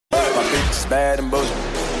bitches bad and bullshit.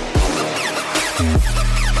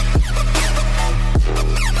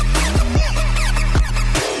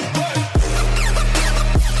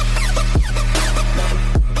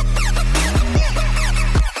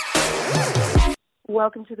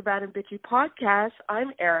 Welcome to the Bad and Bitchy podcast.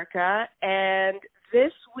 I'm Erica, and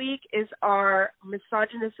this week is our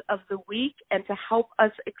misogynist of the week, and to help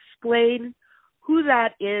us explain who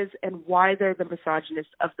that is and why they're the misogynist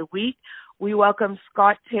of the week, we welcome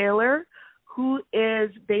Scott Taylor, who is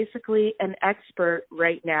basically an expert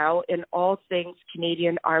right now in all things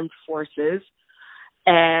Canadian Armed Forces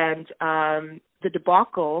and the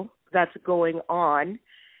debacle that's going on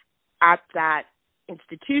at that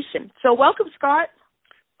institution. So welcome, Scott.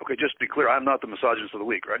 Okay, just to be clear, I'm not the misogynist of the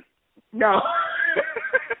week, right? No.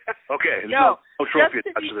 Okay, no trophy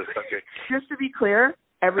attached to this. Okay. Just to be clear,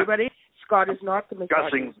 everybody, Scott is not the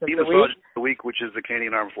misogynist of the misogynist of the week, which is the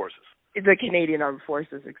Canadian Armed Forces. The Canadian Armed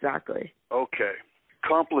Forces, exactly. Okay.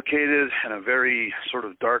 Complicated and a very sort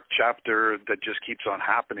of dark chapter that just keeps on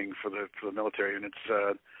happening for the military, and it's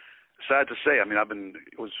sad to say. I mean,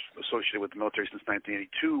 was associated with the military since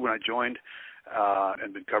 1982 when I joined,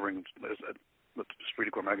 and been covering with Esprit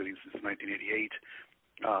de Corps magazine since 1988.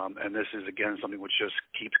 And this is, again, something which just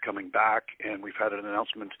keeps coming back. And we've had an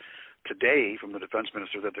announcement today from the defense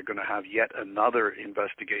minister that they're going to have yet another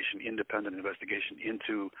investigation, independent investigation,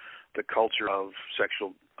 into the culture of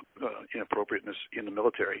sexual inappropriateness in the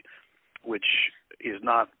military, which is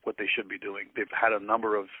not what they should be doing. They've had a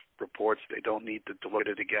number of reports. They don't need to look at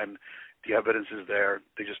it again. The evidence is there.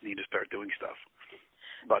 They just need to start doing stuff.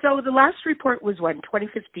 So the last report was when?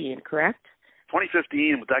 2015, correct?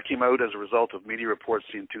 2015, that came out as a result of media reports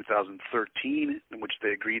in 2013, in which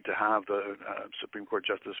they agreed to have the Supreme Court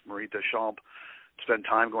Justice Marie Deschamps spend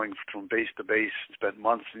time going from base to base, spent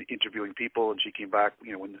months interviewing people, and she came back,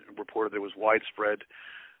 when reported there was widespread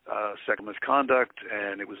sexual misconduct,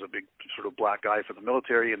 and it was a big sort of black eye for the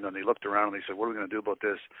military. And then they looked around and they said, what are we going to do about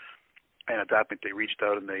this? And at that point, they reached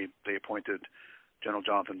out and they appointed General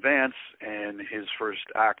Jonathan Vance, and his first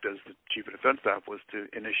act as the Chief of Defense Staff was to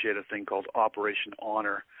initiate a thing called Operation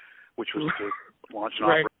Honor, which was to launch an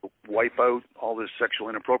operation to wipe out all this sexual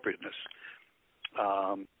inappropriateness.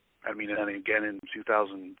 And again in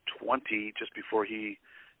 2020, just before he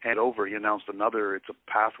handed over, he announced it's a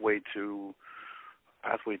pathway to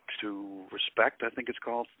respect, I think it's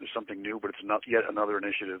called. There's something new, but it's not yet another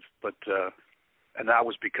initiative. But and that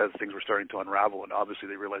was because things were starting to unravel, and obviously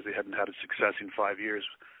they realized they hadn't had a success in 5 years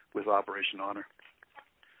with Operation Honor.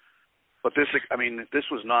 But this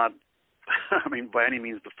was not, by any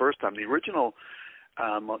means the first time. The original,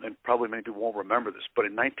 and probably many people won't remember this, but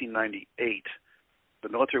in 1998, the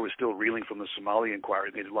military was still reeling from the Somali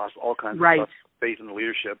inquiry. They'd lost all kinds of faith in the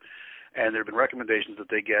leadership, and there have been recommendations that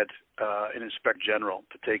they get an inspector general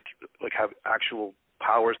to have actual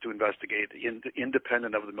powers to investigate,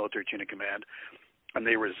 independent of the military chain of command, and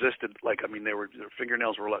they resisted. Their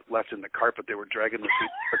fingernails were left in the carpet. They were dragging their feet,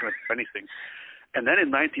 looking at anything. And then in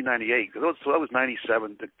 1998, so that was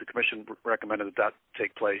 97, the commission recommended that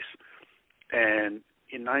take place. And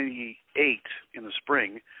in 98, in the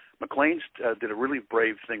spring, Maclean's did a really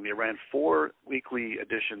brave thing. They ran 4 weekly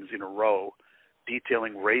editions in a row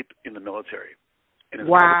detailing rape in the military. And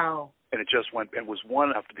wow. And it just went and was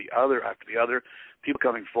one after the other, people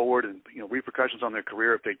coming forward and repercussions on their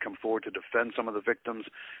career if they'd come forward to defend some of the victims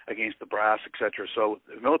against the brass, etc. So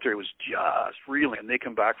the military was just reeling, and they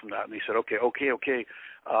come back from that and they said, okay,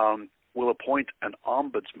 we'll appoint an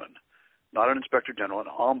ombudsman, not an inspector general, an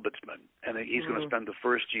ombudsman, and he's going to spend the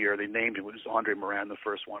first year. They named him, it was Andre Moran, the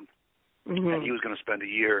first one, and he was going to spend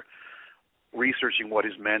a year researching what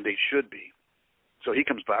his mandate should be. So he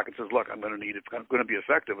comes back and says, look, I'm going to be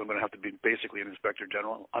effective. I'm going to have to be basically an inspector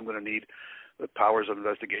general. I'm going to need the powers of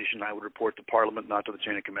investigation. I would report to Parliament, not to the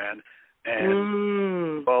chain of command.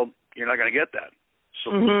 And, well, you're not going to get that.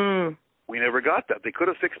 So we never got that. They could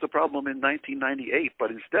have fixed the problem in 1998,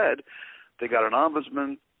 but instead they got an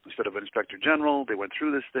ombudsman instead of an inspector general. They went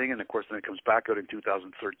through this thing, and, of course, then it comes back out in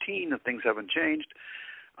 2013, and things haven't changed.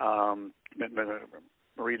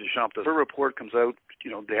 Marie Deschamps, her report comes out.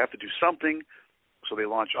 They have to do something. So they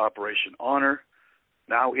launched Operation Honor.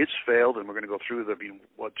 Now it's failed, and we're going to go through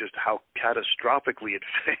just how catastrophically it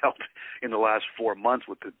failed in the last 4 months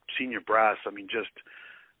with the senior brass. Just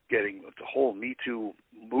getting the whole Me Too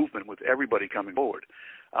movement with everybody coming forward.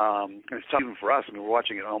 And it's tough even for us. We're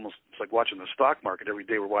watching it it's like watching the stock market. Every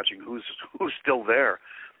day we're watching who's still there.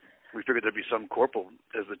 We figured there'd be some corporal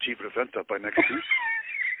as the chief of defense up by next week.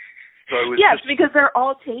 So because they're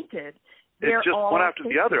all tainted. It's just one after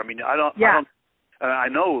the other. I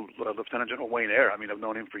know Lieutenant General Wayne Eyre. I've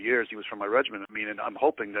known him for years. He was from my regiment. And I'm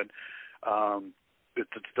hoping that it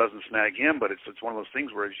doesn't snag him, but it's one of those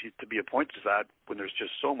things where to be appointed to that when there's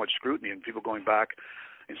just so much scrutiny and people going back,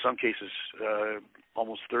 in some cases,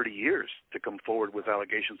 almost 30 years to come forward with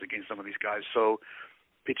allegations against some of these guys. So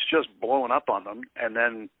it's just blowing up on them. And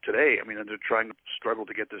then today, I mean, they're trying to struggle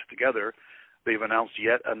to get this together. They've announced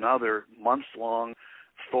yet another months-long,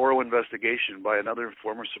 thorough investigation by another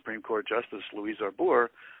former Supreme Court Justice, Louise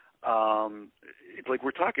Arbour. It's like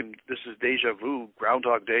we're talking, this is deja vu,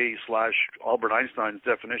 Groundhog Day / Albert Einstein's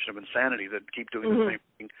definition of insanity, that keep doing the same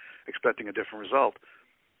thing, expecting a different result.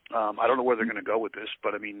 I don't know where they're going to go with this,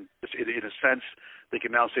 but I mean, in a sense, they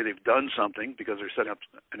can now say they've done something because they're setting up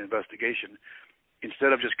an investigation,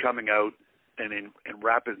 instead of just coming out and in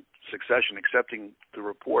rapid succession accepting the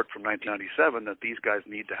report from 1997 that these guys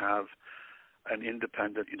need to have an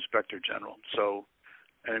independent inspector general. So,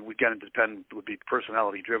 and again, it would be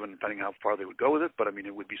personality driven depending on how far they would go with it, but I mean,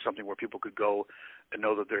 it would be something where people could go and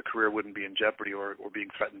know that their career wouldn't be in jeopardy or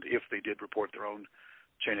being threatened if they did report their own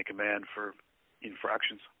chain of command for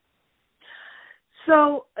infractions.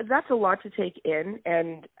 So that's a lot to take in,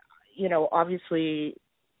 and, you know, obviously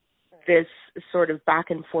this sort of back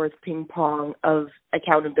and forth ping pong of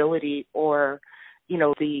accountability, or, you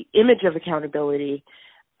know, the image of accountability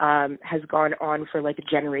has gone on for like a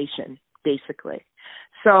generation, basically.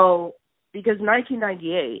 So, because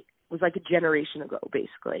 1998 was like a generation ago,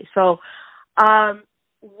 basically. So,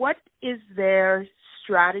 what is their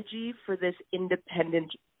strategy for this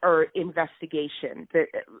independent or investigation,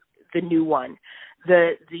 the new one,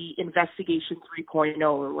 the investigation 3.0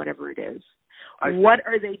 or whatever it is? What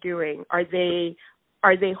are they doing? Are they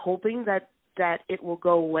hoping that it will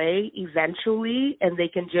go away eventually, and they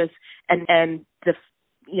can just and the,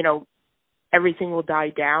 you know, everything will die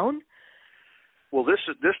down? Well, this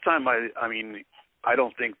time, I mean, I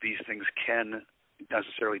don't think these things can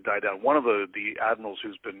necessarily die down. One of the admirals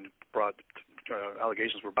who's been brought,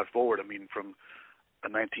 allegations were brought forward, I mean, from a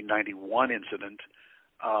 1991 incident.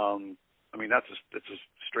 I mean, it's a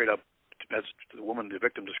straight up, as the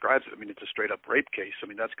victim describes it, I mean, it's a straight up rape case. I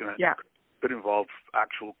mean, that's could involve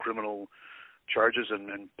actual criminal charges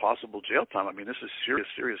and possible jail time. I mean, this is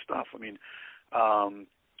serious stuff. I mean,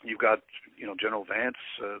 you've got, you know, General Vance,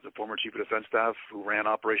 the former Chief of Defense Staff who ran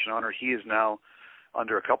Operation Honor. He is now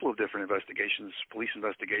under a couple of different investigations, police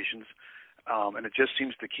investigations, and it just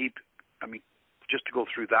seems to keep, I mean, just to go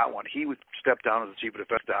through that one, he would step down as the Chief of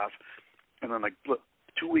Defense Staff, and then, like, look,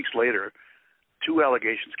 2 weeks later, 2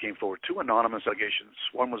 allegations came forward, 2 anonymous allegations.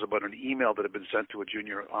 One was about an email that had been sent to a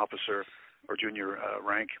junior officer or junior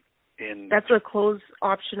rank in... That's a closed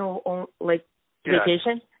optional,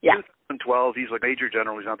 vacation? Yeah. 2012, he's like Major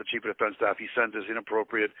General, he's not the Chief of Defense Staff. He sends us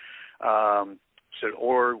inappropriate, said,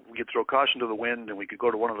 or we could throw caution to the wind and we could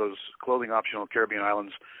go to one of those clothing optional Caribbean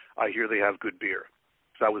islands. I hear they have good beer.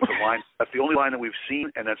 So that was the line. That's the only line that we've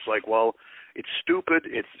seen, and that's like, well, it's stupid.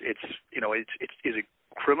 It's you know, is it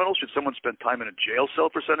criminal? Should someone spend time in a jail cell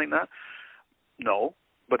for sending that? No,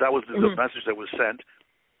 but that was the message that was sent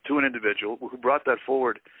to an individual who brought that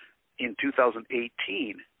forward in 2018.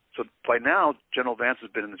 So by now, General Vance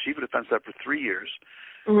has been in the Chief of Defense Staff for 3 years.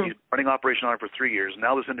 He's running Operation Honor for 3 years.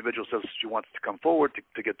 Now this individual says she wants to come forward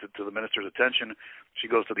to get to the minister's attention.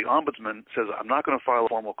 She goes to the ombudsman, says, I'm not going to file a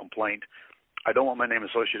formal complaint. I don't want my name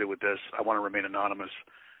associated with this. I want to remain anonymous.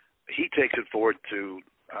 He takes it forward to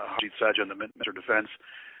Harjit Sajjan, the Minister of Defense.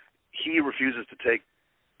 He refuses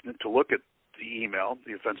to look at the email,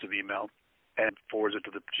 the offensive email, and forwards it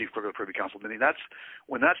to the Chief Clerk of the Privy Council. I mean, that's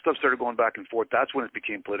when that stuff started going back and forth. That's when it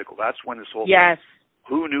became political. That's when this whole thing,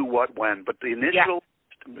 who knew what when. But the initial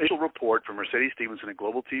report from Mercedes Stephenson at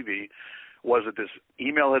Global TV was that this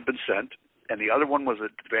email had been sent, and the other one was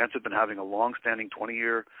that Vance had been having a long-standing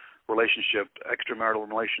 20-year relationship, extramarital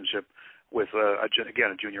relationship, with a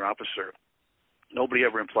junior officer. Nobody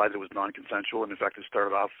ever implied that it was non-consensual, and in fact, it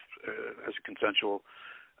started off as consensual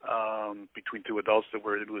between 2 adults. It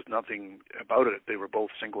was nothing about it. They were both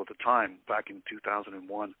single at the time, back in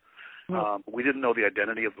 2001. We didn't know the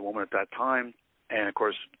identity of the woman at that time, and of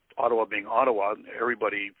course, Ottawa being Ottawa,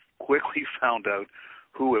 everybody quickly found out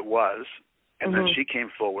who it was, and then she came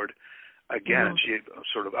forward again, and she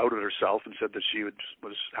sort of outed herself and said that she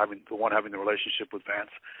was having the relationship with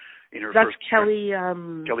Vance in her first. That's Kelly.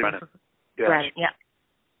 Kelly Brennan. Yes. Brennan, yeah.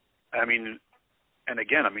 I mean, and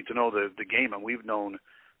again, I mean, to know the game, and we've known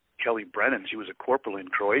Kelly Brennan. She was a corporal in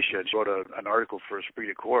Croatia. She wrote an article for Esprit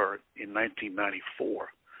de Corps in 1994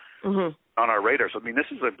 on our radar. So I mean, this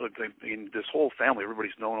is in this whole family.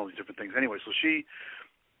 Everybody's known all these different things anyway. So she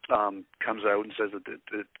comes out and says that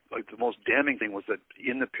the most damning thing was that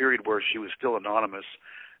in the period where she was still anonymous,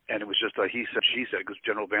 and it was just a he said, she said, because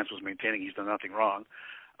General Vance was maintaining he's done nothing wrong,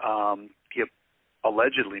 he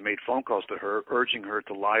allegedly made phone calls to her, urging her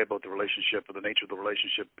to lie about the relationship or the nature of the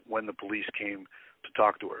relationship when the police came to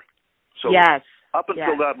talk to her. So yes. Up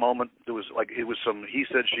until that moment, there was it was some he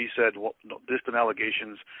said, she said, distant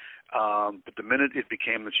allegations. But the minute it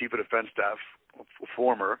became the chief of defense staff,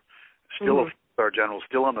 former, still a star general,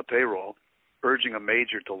 still on the payroll, urging a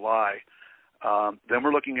major to lie, then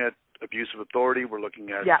we're looking at abuse of authority. We're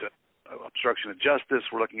looking at obstruction of justice.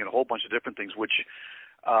 We're looking at a whole bunch of different things, which,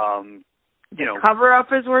 cover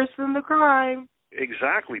up is worse than the crime.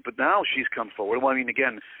 Exactly, but now she's come forward. Well, I mean,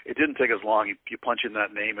 again, it didn't take as long. You punch in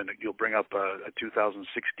that name, and you'll bring up a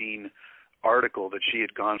 2016 article that she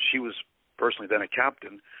had gone. She was personally then a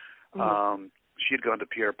captain. She had gone to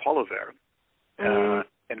Pierre Poilievre and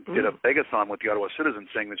did a begathon with the Ottawa Citizen,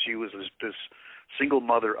 saying that she was this single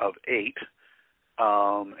mother of 8,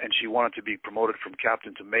 and she wanted to be promoted from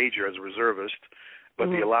captain to major as a reservist. But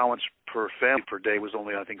the allowance per family per day was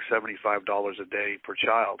only, I think, $75 a day per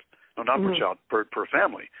child. No, not per child, per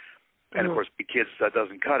family. And, of course, the kids, that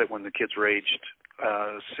doesn't cut it when the kids are aged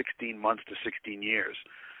 16 months to 16 years.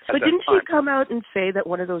 But didn't she come out and say that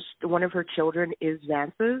one of her children is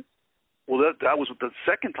Vance's? Well, that was the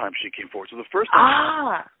second time she came forward. So the first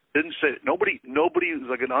time didn't say it. Nobody, it was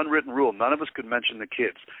like an unwritten rule. None of us could mention the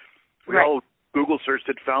kids. We all Google searched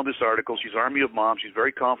it, found this article. She's Army of Moms. She's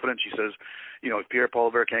very confident. She says, if Pierre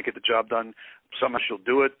Poilievre can't get the job done, somehow she'll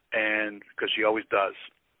do it, and because she always does.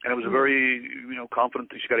 And it was a very, confident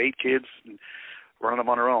thing. She's got 8 kids and running them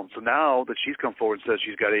on her own. So now that she's come forward and says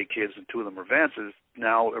she's got 8 kids and 2 of them are Vance's,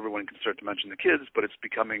 now everyone can start to mention the kids, but it's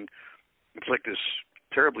like this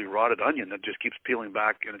terribly rotted onion that just keeps peeling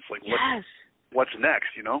back, and it's like, what's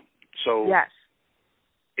next, So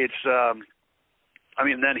it's,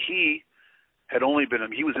 then he had only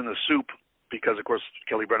been, he was in the soup because, of course,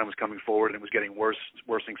 Kelly Brennan was coming forward and it was getting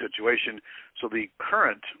worsening situation. So the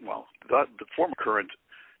former current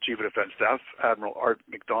Chief of Defense Staff, Admiral Art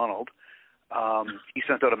MacDonald, he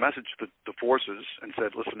sent out a message to the forces and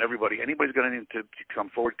said, listen, anybody's got anything to come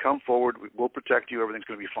forward, we'll protect you, everything's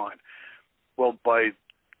going to be fine. Well, by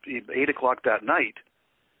 8 o'clock that night,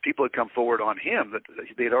 people had come forward on him that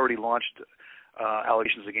they'd already launched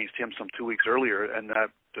allegations against him some 2 weeks earlier, and that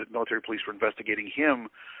the military police were investigating him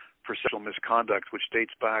for sexual misconduct, which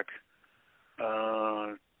dates back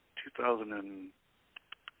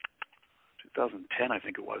 2010, I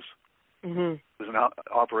think it was. It was an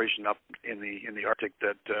operation up in the Arctic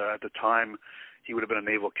that at the time he would have been a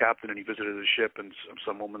naval captain, and he visited a ship, and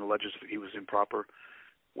some woman alleges that he was improper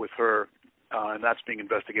with her, and that's being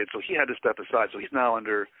investigated. So he had to step aside. So he's now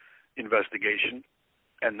under investigation.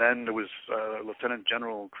 And then there was Lieutenant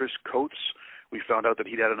General Chris Coates. We found out that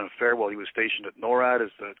he'd had an affair while he was stationed at NORAD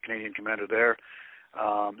as the Canadian commander there.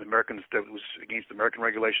 Americans, that was against American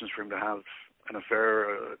regulations for him to have an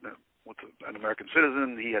affair with an American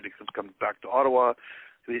citizen. He had to come back to Ottawa.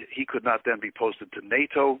 He could not then be posted to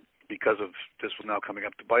NATO because of this was now coming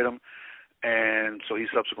up to bite him. And so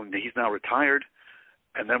he's now retired.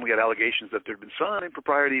 And then we had allegations that there had been some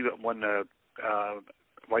impropriety when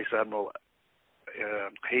Vice Admiral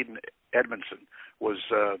Hayden Edmondson was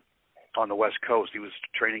on the West Coast. He was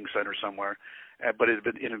training center somewhere, but it had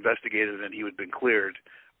been investigated and he had been cleared.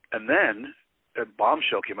 And then a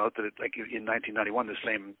bombshell came out that in 1991, the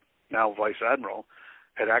same now Vice Admiral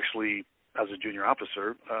had actually, as a junior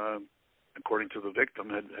officer, according to the victim,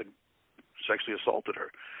 had sexually assaulted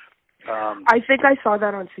her. I think I saw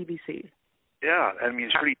that on CBC. Yeah, I mean,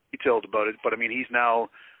 it's pretty detailed about it, but I mean, he's now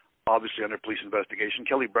obviously under police investigation.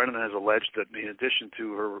 Kelly Brennan has alleged that in addition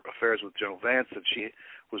to her affairs with General Vance, that she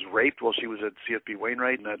was raped while she was at CFB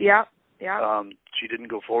Wainwright, and that she didn't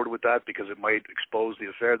go forward with that because it might expose the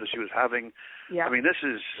affair that she was having. Yeah. I mean,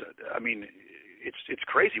 it's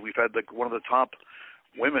crazy. We've had one of the top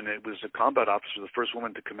women. It was a combat officer, the first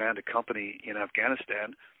woman to command a company in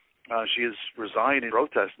Afghanistan. She has resigned in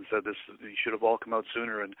protest and said you should have all come out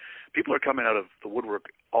sooner. And people are coming out of the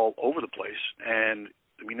woodwork all over the place. And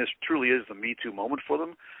I mean, this truly is the Me Too moment for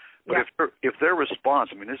them. But if their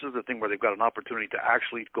response, I mean, this is the thing where they've got an opportunity to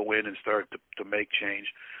actually go in and start to make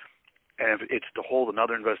change. And it's to hold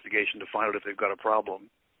another investigation to find out if they've got a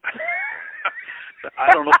problem.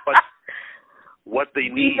 I don't know what they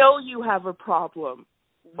need. We know you have a problem.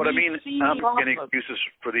 But I mean, I'm getting excuses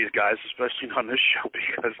for these guys, especially on this show,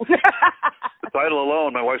 because the title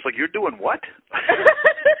alone, my wife's like, "You're doing what?"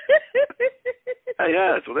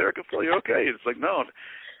 Yeah, so Erica, you're okay. It's like, no,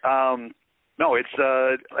 it's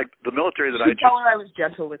like the military that I tell her I was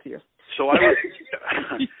gentle with you. So I was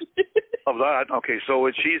of that. Okay, so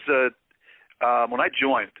she's when I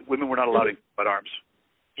joined, women were not allowed to combat arms.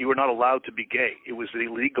 you were not allowed to be gay. It was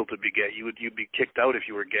illegal to be gay. You'd be kicked out if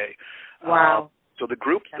you were gay. Wow. So the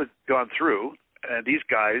groups that gone through, and these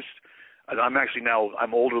guys, and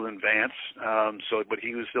I'm older than Vance, but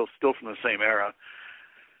he was still from the same era.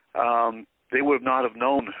 They would not have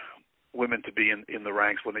known women to be in the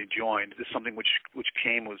ranks when they joined. It's something which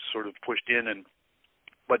was sort of pushed in,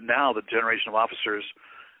 but now the generation of officers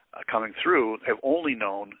coming through have only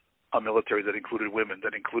known a military that included women,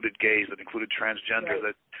 that included gays, that included transgender,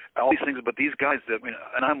 right. that all these things. But these guys,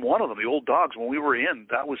 and I'm one of them. The old dogs. When we were in,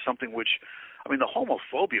 that was something which, the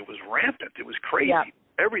homophobia was rampant. It was crazy. Yeah.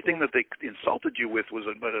 Everything that they insulted you with was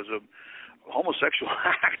as a homosexual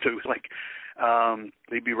act. It was like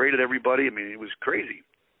they berated everybody. It was crazy.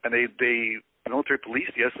 And the military police,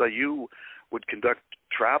 the SIU, would conduct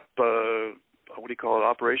trap,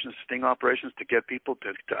 operations, sting operations to get people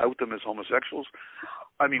to out them as homosexuals.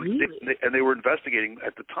 Really? They were investigating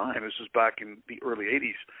at the time. This was back in the early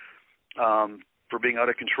 80s for being out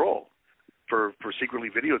of control, for secretly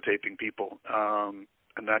videotaping people,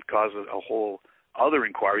 and that caused a whole other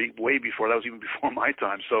inquiry way before. That was even before my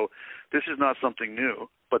time. So this is not something new,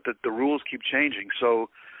 but the rules keep changing. So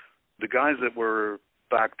the guys that were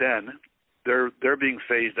back then, they're being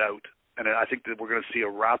phased out, and I think that we're going to see a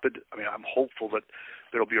rapid. I'm hopeful that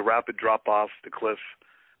there'll be a rapid drop off the cliff,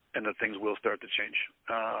 and that things will start to change.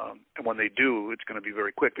 And when they do, it's going to be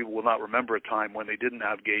very quick. People will not remember a time when they didn't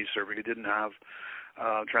have gays serving, they didn't have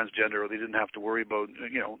transgender, or they didn't have to worry about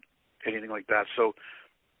anything like that. So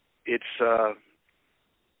it's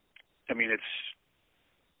it's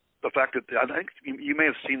the fact that I think you may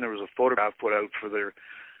have seen there was a photograph put out for their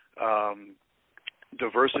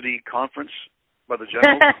diversity conference by the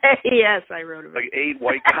general. Yes, I wrote about it. Like 8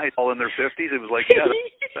 white guys all in their 50s. It was like,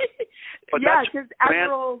 but yeah, because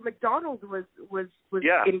Admiral McDonald was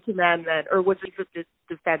in command then, or was in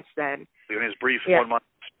defense then. In his brief 1 month.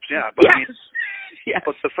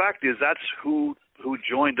 But the fact is, that's who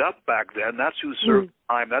joined up back then. That's who served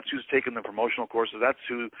time. That's who's taken the promotional courses. That's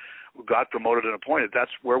who got promoted and appointed.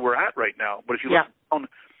 That's where we're at right now. But if you look down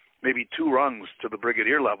maybe 2 rungs to the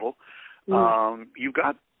brigadier level, you've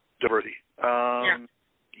got diversity.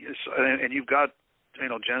 Yes, and you've got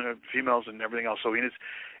gender, females and everything else. So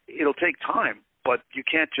it'll take time, but you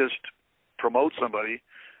can't just promote somebody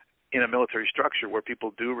in a military structure where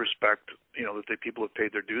people do respect, that people have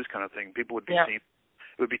paid their dues, kind of thing. People would be seen.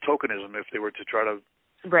 It would be tokenism if they were to try to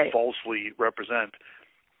falsely represent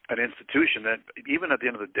an institution that, even at the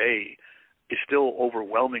end of the day, is still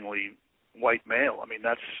overwhelmingly white male.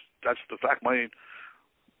 That's the fact.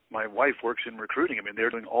 My wife works in recruiting. They're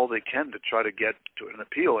doing all they can to try to get to an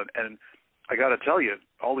appeal, and I got to tell you,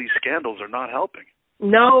 all these scandals are not helping.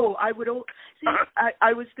 No, I would see.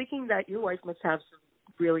 I was thinking that your wife must have some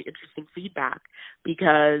really interesting feedback,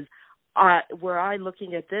 because were I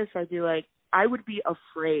looking at this, I'd be like, I would be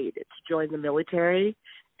afraid to join the military,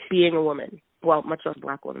 being a woman. Well, much less a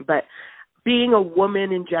black woman, but being a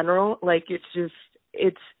woman in general,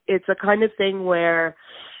 it's a kind of thing where,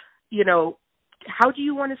 how do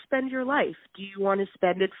you want to spend your life? Do you want to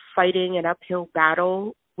spend it fighting an uphill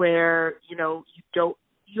battle where,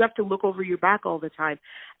 you have to look over your back all the time?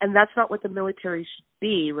 And that's not what the military should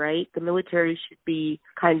be, right? The military should be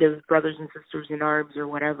kind of brothers and sisters in arms or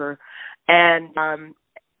whatever. And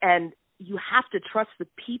you have to trust the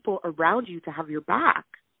people around you to have your back.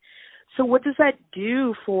 So what does that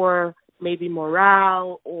do for maybe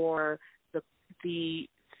morale or the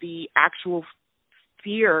actual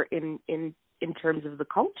fear in terms of the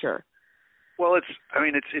culture? Well,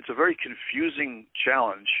 it's a very confusing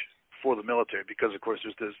challenge for the military, because of course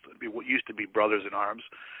there's what used to be brothers in arms,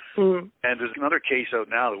 and there's another case out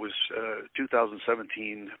now that was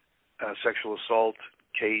 2017 sexual assault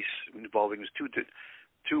case involving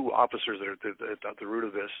two officers that are at the root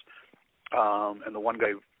of this, and the one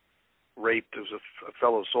guy raped. It was a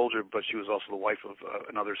fellow soldier, but she was also the wife of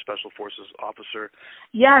another special forces officer.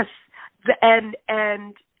 Yes, and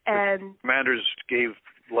commanders gave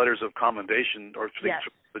letters of commendation, or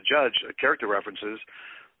the judge, character references,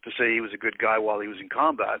 to say he was a good guy while he was in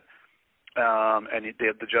combat. And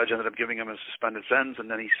the judge ended up giving him a suspended sentence, and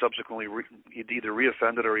then he subsequently he'd either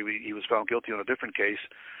reoffended or he was found guilty on a different case,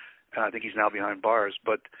 and I think he's now behind bars.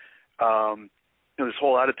 But this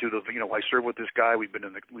whole attitude of I serve with this guy, we've been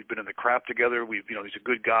in the crap together, he's a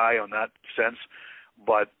good guy on that sense,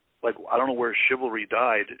 but I don't know where chivalry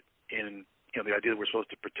died in the idea that we're supposed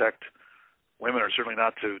to protect women, or certainly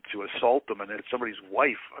not to assault them, and it's somebody's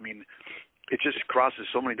wife. It just crosses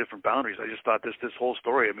so many different boundaries. I just thought this whole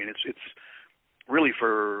story, it's really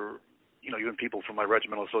for, even people from my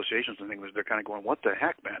regimental associations and things, they're kind of going, what the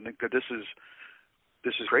heck, man? This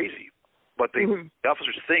is crazy. But the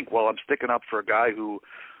officers think, well, I'm sticking up for a guy who,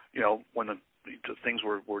 when the things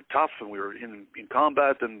were tough and we were in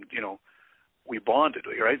combat, and we bonded,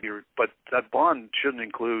 right? But that bond shouldn't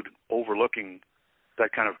include overlooking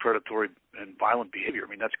that kind of predatory and violent behavior. I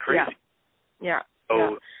mean, that's crazy. Yeah.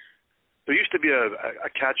 So there used to be a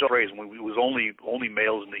catch-all phrase when it was only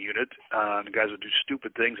males in the unit, and the guys would do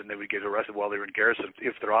stupid things and they would get arrested while they were in garrison.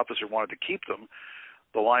 If their officer wanted to keep them,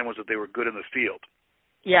 the line was that they were good in the field.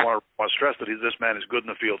 Yeah. I want to stress that this man is good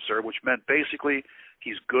in the field, sir, which meant basically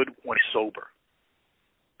he's good when he's sober.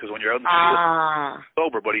 Because when you're out in the field, he's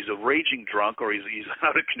sober, but he's a raging drunk or he's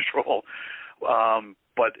out of control.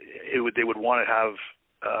 But they would want to have,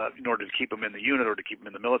 in order to keep him in the unit or to keep him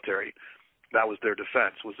in the military, that was their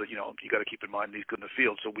defense, was that, you got to keep in mind he's good in the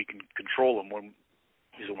field so we can control him when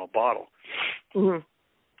he's in a bottle. Mm-hmm.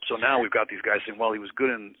 So now we've got these guys saying, well, he was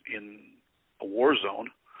good in a war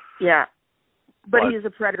zone. Yeah. But he's a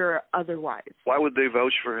predator otherwise. Why would they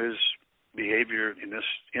vouch for his behavior in this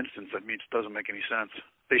instance? I mean, it doesn't make any sense.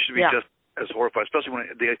 They should be just as horrified, especially when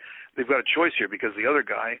they've got a choice here, because the other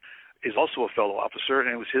guy is also a fellow officer, and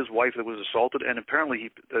it was his wife that was assaulted, and apparently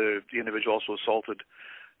the individual also assaulted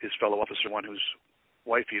his fellow officer, one whose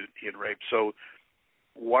wife he had raped. So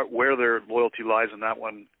where their loyalty lies in that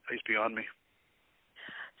one is beyond me.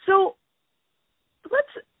 So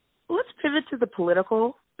let's pivot to the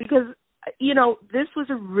political, because this was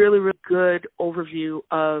a really, really good overview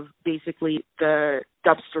of basically the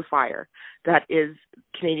dumpster fire that is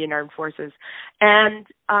Canadian Armed Forces. And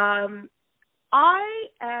I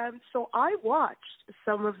watched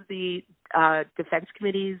some of the Defense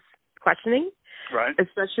Committee's questioning, right?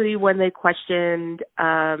 Especially when they questioned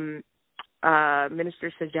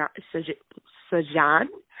Minister Sajjan.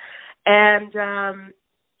 And,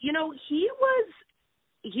 he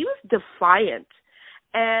was defiant,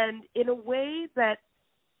 and in a way that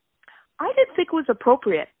I didn't think was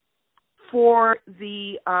appropriate for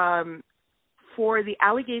the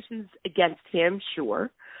allegations against him,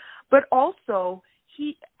 sure, but also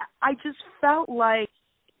I just felt like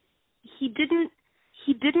he didn't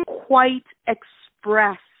quite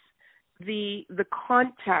express the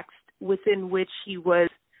context within which he was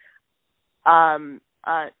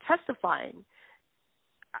testifying.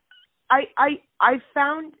 I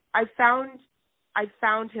found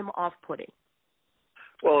him off-putting.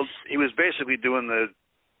 Well, he was basically doing the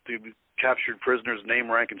captured prisoner's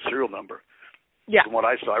name, rank, and serial number. Yeah. From what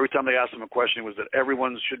I saw, every time they asked him a question, it was that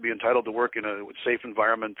everyone should be entitled to work in a safe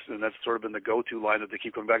environment, and that's sort of been the go-to line that they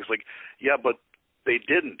keep coming back. It's like, yeah, but they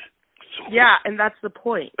didn't. So, yeah, and that's the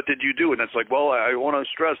point. What did you do? And it's like, well, I want to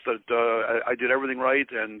stress that I did everything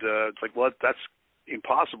right, and it's like, well, that's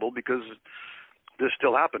impossible because this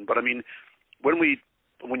still happened. But I mean, when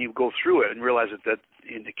you go through it and realize that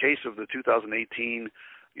in the case of the 2018,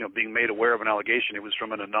 being made aware of an allegation, it was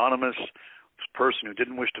from an anonymous person who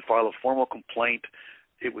didn't wish to file a formal complaint.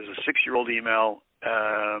 It was a 6-year-old email.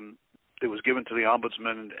 It was given to the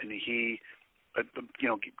ombudsman, and he,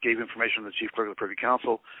 gave information to the chief clerk of the Privy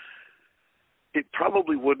Council. It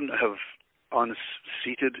probably wouldn't have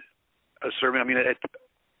unseated a survey. I mean,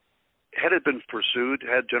 had it been pursued,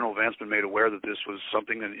 had General Vance been made aware that this was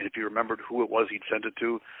something, and if he remembered who it was he'd sent it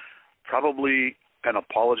to, probably an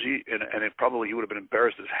apology, and it probably he would have been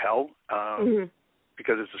embarrassed as hell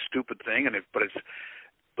because it's a stupid thing. But it's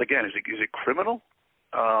again, is it criminal?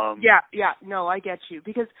 No, I get you,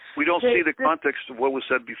 because we don't see the context of what was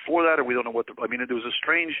said before that, or we don't know what. I mean, it was a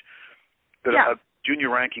strange that a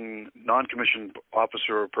junior-ranking non-commissioned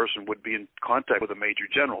officer or person would be in contact with a major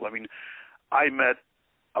general. I mean, I met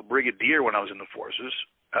a brigadier when I was in the forces.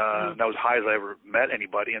 That was high as I ever met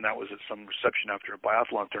anybody, and that was at some reception after a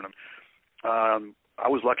biathlon tournament. I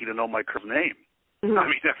was lucky to know my colonel's name. I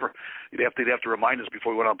mean, they'd have to remind us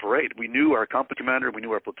before we went on parade. We knew our company commander, we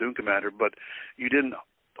knew our platoon commander, but you didn't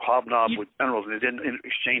hobnob with generals, and they didn't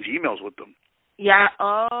exchange emails with them. Yeah.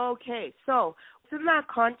 Okay. So in that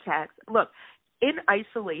context, look, in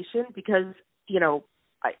isolation, because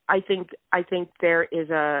I think there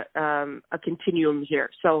is a continuum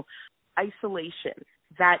here. So isolation,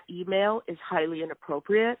 that email is highly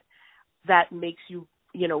inappropriate. That makes you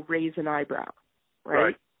raise an eyebrow,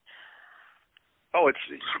 right? Oh, it's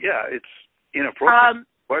inappropriate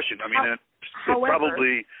question. I mean, it's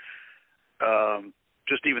probably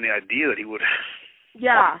just even the idea that he would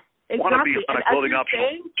want to be on a clothing option.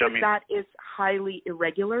 That is highly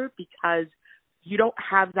irregular because you don't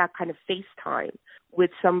have that kind of FaceTime with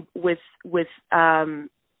let's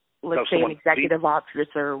say an executive officer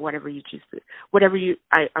or whatever you choose to,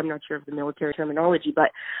 I'm not sure of the military terminology,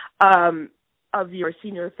 but of your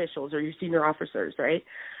senior officials or your senior officers, right?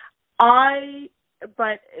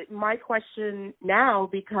 but my question now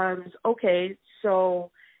becomes, okay,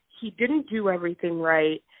 so he didn't do everything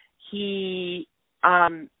right. He,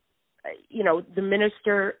 the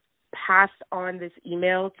minister passed on this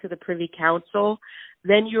email to the Privy Council.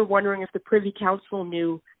 Then you're wondering if the Privy Council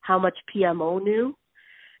knew how much PMO knew.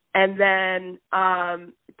 And then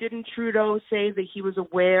didn't Trudeau say that he was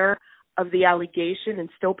aware of the allegation and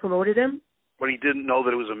still promoted him? But he didn't know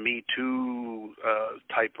that it was a Me Too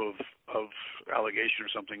type of allegation or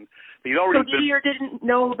something. He'd already so did he or didn't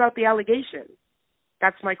know about the allegation?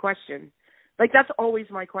 That's my question. That's always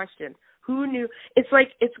my question. Who knew?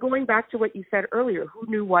 It's going back to what you said earlier. Who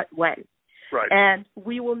knew what when? Right. And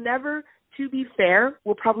we will never, to be fair,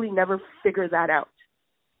 we'll probably never figure that out.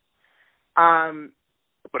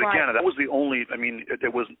 But again, that was the only.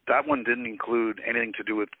 That one didn't include anything to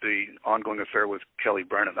do with the ongoing affair with Kelly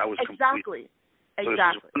Brennan. That was exactly. So this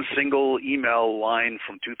is one single email line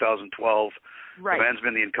from 2012. Right. The man's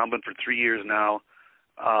been the incumbent for 3 years now.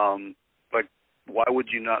 Why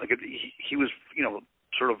would you not? He was,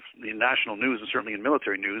 sort of in national news and certainly in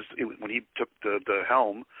military news. When he took the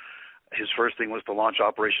helm, his first thing was to launch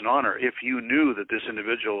Operation Honor. If you knew that this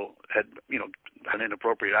individual had, an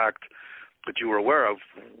inappropriate act that you were aware of,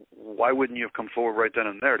 why wouldn't you have come forward right then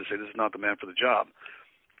and there to say this is not the man for the job?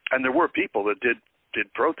 And there were people that did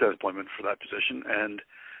protest employment for that position, and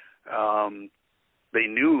they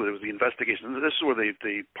knew there was the investigation. This is where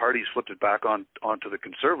the parties flipped it back onto the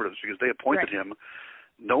Conservatives, because they appointed him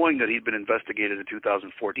knowing that he'd been investigated in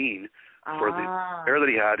 2014 for the affair that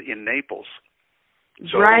he had in Naples.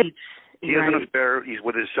 So he has an affair. He's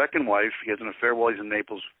with his second wife. He has an affair while he's in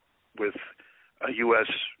Naples with a U.S.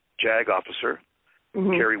 JAG officer,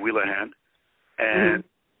 Kerry Wheelahan, and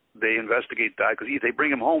they investigate that because they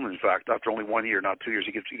bring him home, in fact, after only 1 year, not 2 years.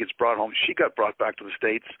 He gets brought home. She got brought back to the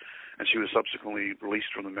States, and she was subsequently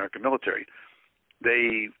released from the American military.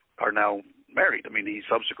 They are now married. He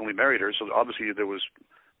subsequently married her, so obviously there was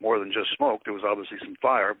more than just smoke. There was obviously some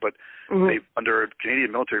fire, but they, under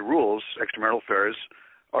Canadian military rules, extramarital affairs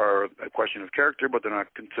are a question of character, but they're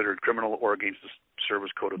not considered criminal or against the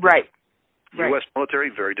service code of U.S. military,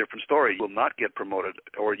 very different story. You will not get promoted,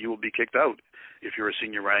 or you will be kicked out if you're a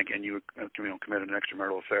senior rank and you committed an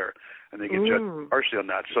extramarital affair, and they get judged harshly on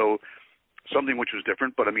that. So something which was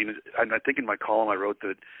different. But I think in my column I wrote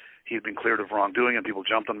that he had been cleared of wrongdoing, and people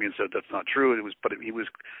jumped on me and said that's not true. He was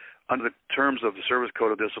under the terms of the service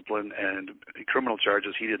code of discipline and criminal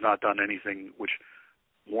charges. He had not done anything which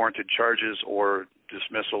warranted charges or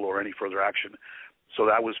dismissal or any further action. So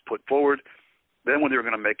that was put forward. Then when they were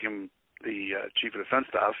going to make him the chief of defense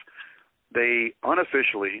staff, they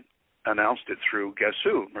unofficially announced it through, guess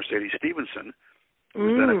who? Mercedes Stephenson, who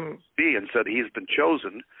was then at B, and said he's been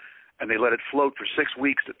chosen, and they let it float for 6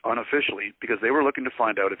 weeks unofficially because they were looking to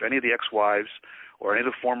find out if any of the ex-wives or any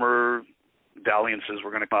of the former dalliances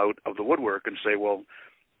were going to come out of the woodwork and say, well,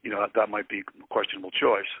 that might be a questionable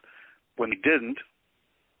choice. When he didn't,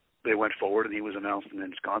 they went forward, and he was announced in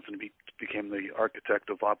Wisconsin and became the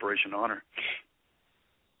architect of Operation Honor.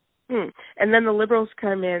 And then the Liberals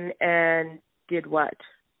come in and did what?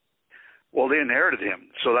 Well, they inherited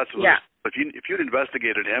him. So that's what if you'd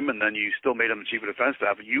investigated him and then you still made him the chief of defense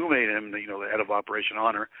staff, you made him the head of Operation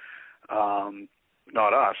Honor,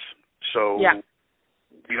 not us. So I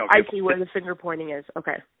see where the finger pointing is.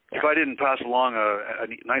 Okay. If I didn't pass along a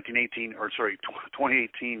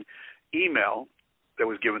 2018 email that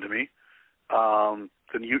was given to me,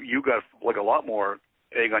 then you got a lot more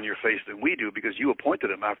egg on your face than we do, because you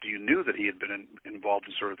appointed him after you knew that he had been involved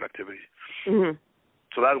in sort of activities.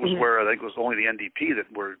 So that was where I think it was only the NDP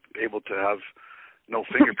that were able to have no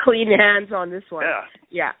finger clean hands on this one.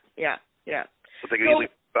 Yeah. But they could easily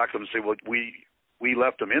back them and say, well, we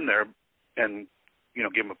left him in there and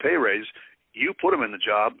give him a pay raise. You put him in the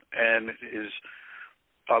job, and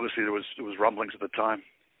obviously there was rumblings at the time.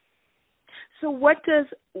 So what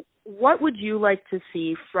would you like to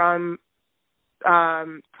see from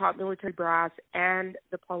top military brass and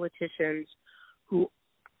the politicians who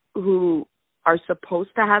are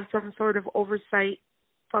supposed to have some sort of oversight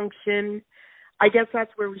function? I guess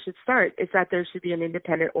that's where we should start, is that there should be an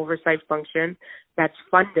independent oversight function that's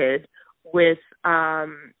funded with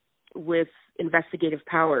investigative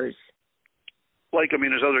powers.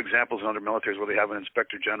 There's other examples in other militaries where they have an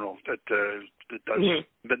inspector general that does. But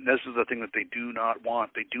this is the thing that they do not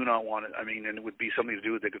want. They do not want it. And it would be something to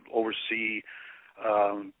do with, they could oversee,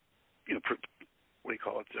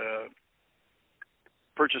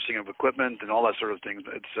 purchasing of equipment and all that sort of thing.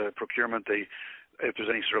 It's procurement. If there's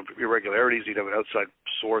any sort of irregularities, you'd have an outside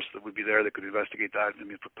source that would be there that could investigate that.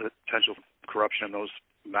 Potential corruption in those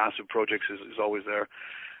massive projects is always there.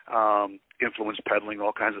 influence peddling,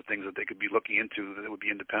 all kinds of things that they could be looking into that would be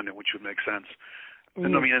independent, which would make sense. Mm-hmm.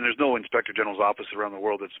 And I mean, and there's no Inspector General's office around the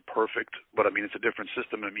world that's perfect, but I mean, it's a different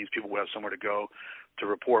system, and it means people will have somewhere to go to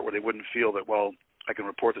report where they wouldn't feel that, well, I can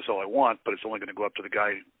report this all I want, but it's only going to go up to the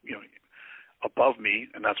guy, above me,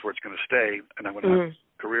 and that's where it's going to stay, and I'm going to have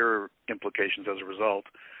career implications as a result.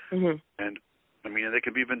 Mm-hmm. And I mean, they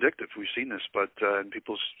can be vindictive. We've seen this, but and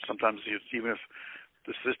people sometimes, even if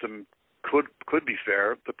the system could be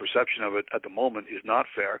fair, the perception of it at the moment is not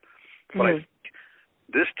fair. But I think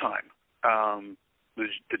this time,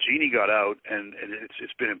 the genie got out, and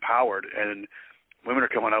it's been empowered, and women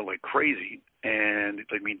are coming out like crazy, and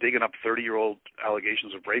I mean, digging up 30-year-old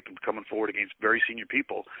allegations of rape and coming forward against very senior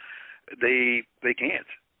people. They can't.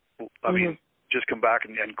 I mean, just come back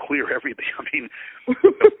and clear everything. I mean,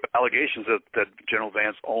 allegations that General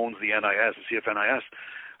Vance owns the NIS, the CFNIS.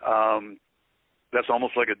 That's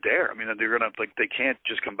almost like a dare. I mean, they're gonna they can't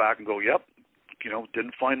just come back and go, "Yep,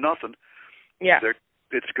 didn't find nothing." Yeah.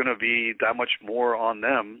 It's going to be that much more on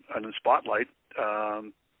them and in the spotlight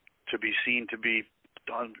to be seen to be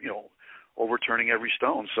done, overturning every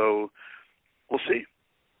stone. So we'll see.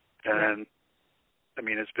 And I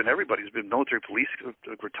mean, it's been everybody. It's been military police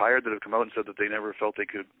retired that have come out and said that they never felt they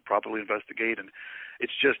could properly investigate. And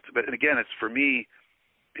it's just, but again, it's for me,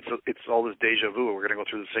 it's all this deja vu. We're going to go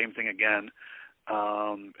through the same thing again,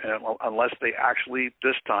 and unless they actually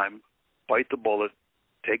this time bite the bullet,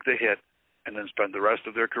 take the hit, and then spend the rest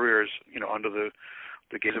of their careers, under the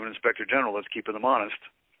gaze of an Inspector General that's keeping them honest.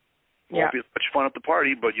 Won't be as much fun at the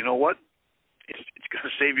party, but you know what? It's going to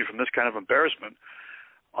save you from this kind of embarrassment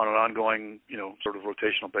on an ongoing, sort of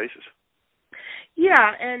rotational basis.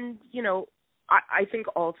 Yeah, and, I think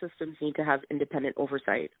all systems need to have independent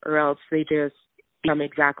oversight, or else they just become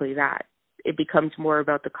exactly that. It becomes more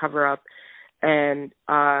about the cover-up and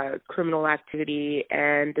criminal activity,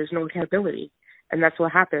 and there's no accountability, and that's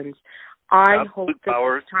what happens. I hope that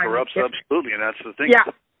power corrupts absolutely, and that's the thing.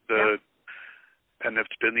 Yeah. And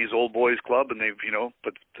it's been these old boys club, and they've,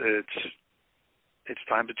 but it's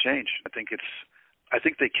time to change. I think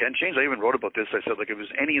they can change. I even wrote about this. I said, if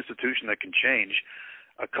there's any institution that can change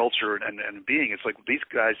a culture and being, it's like these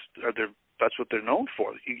guys that's what they're known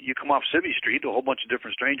for. You come off Civvy Street, a whole bunch of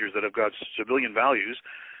different strangers that have got civilian values,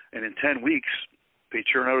 and in 10 weeks they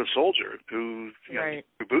churn out a soldier who,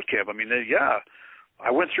 through boot camp. I mean, I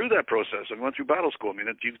went through that process. I went through battle school. I mean,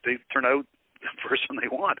 they turn out the person they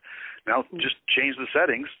want. Now just change the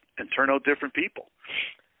settings and turn out different people.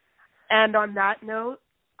 And on that note,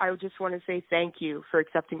 I just want to say thank you for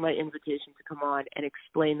accepting my invitation to come on and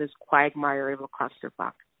explain this quagmire of a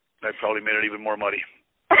clusterfuck. I probably made it even more muddy.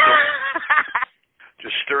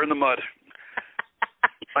 Just stir in the mud.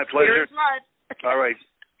 My pleasure. Mud. All right.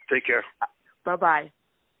 Take care. Bye-bye.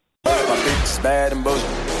 My bitch is bad and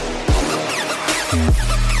bullshit.